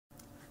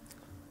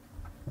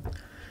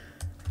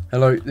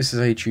Hello, this is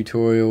a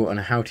tutorial on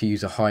how to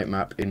use a height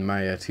map in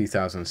Maya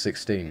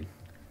 2016.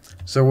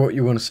 So what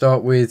you want to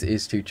start with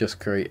is to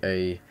just create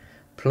a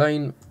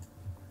plane,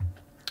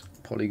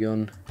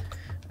 Polygon.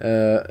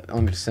 I'm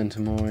going to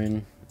center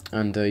mine,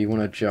 and you want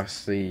to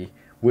adjust the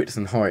width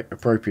and height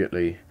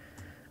appropriately.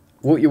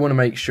 What you want to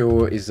make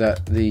sure is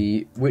that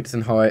the width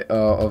and height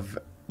are of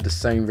the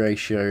same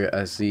ratio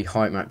as the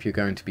height map you're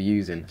going to be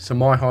using. So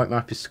my height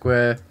map is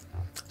square,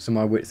 so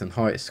my width and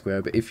height is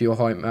square, but if your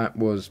height map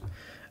was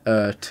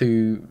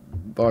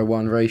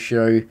 2:1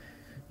 ratio,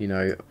 you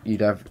know, you'd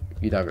have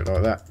it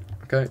like that.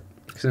 Okay,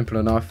 simple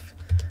enough.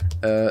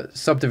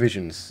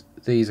 Subdivisions,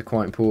 these are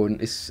quite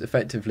important. It's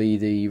effectively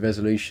the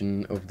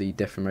resolution of the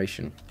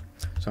deformation.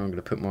 So I'm going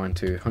to put mine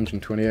to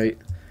 128.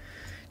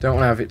 Don't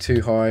want to have it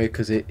too high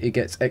because it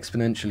gets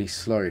exponentially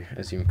slow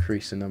as you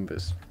increase the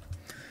numbers.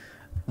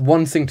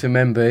 One thing to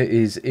remember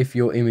is if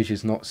your image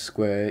is not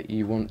square,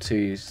 you want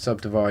to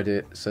subdivide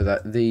it so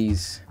that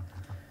these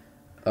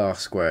are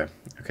square.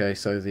 Okay,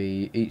 so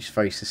each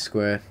face is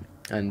square,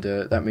 and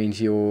that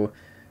means your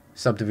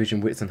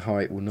subdivision width and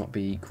height will not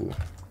be equal.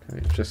 Okay,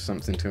 it's just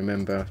something to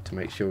remember to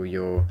make sure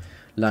your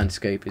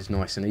landscape is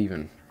nice and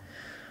even.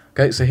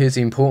 Okay, so here's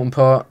the important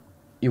part.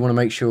 You want to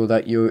make sure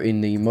that you're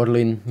in the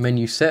modeling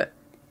menu set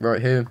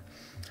right here,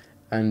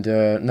 and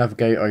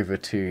navigate over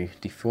to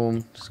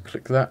Deform. Just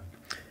click that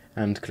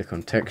and click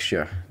on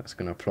texture. That's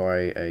going to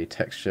apply a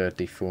texture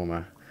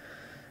deformer,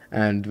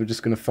 and we're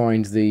just going to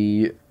find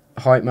the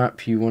height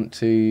map you want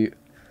to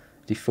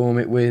deform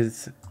it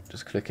with.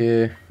 Just click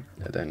here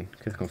and then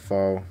click on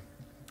file,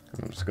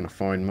 and I'm just going to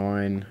find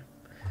mine.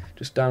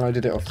 Just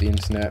downloaded it off the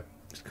internet.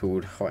 It's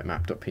called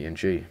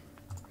heightmap.png.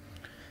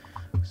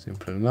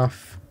 Simple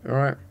enough.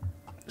 Alright,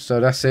 so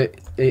that's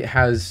it. It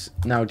has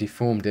now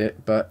deformed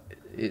it, but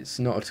it's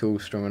not at all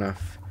strong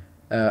enough,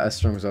 as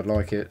strong as I'd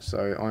like it.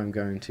 So I'm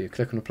going to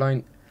click on the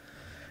plane,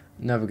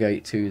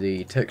 navigate to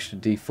the texture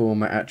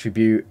deformer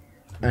attribute,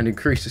 and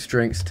increase the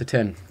strength to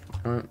 10.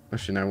 Alright,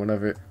 actually now we'll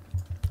have it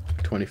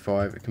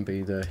 25, it can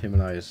be the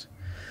Himalayas.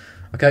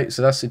 Okay,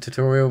 so that's the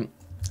tutorial.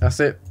 That's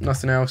it,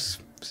 nothing else,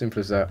 simple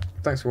as that.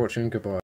 Thanks for watching, goodbye.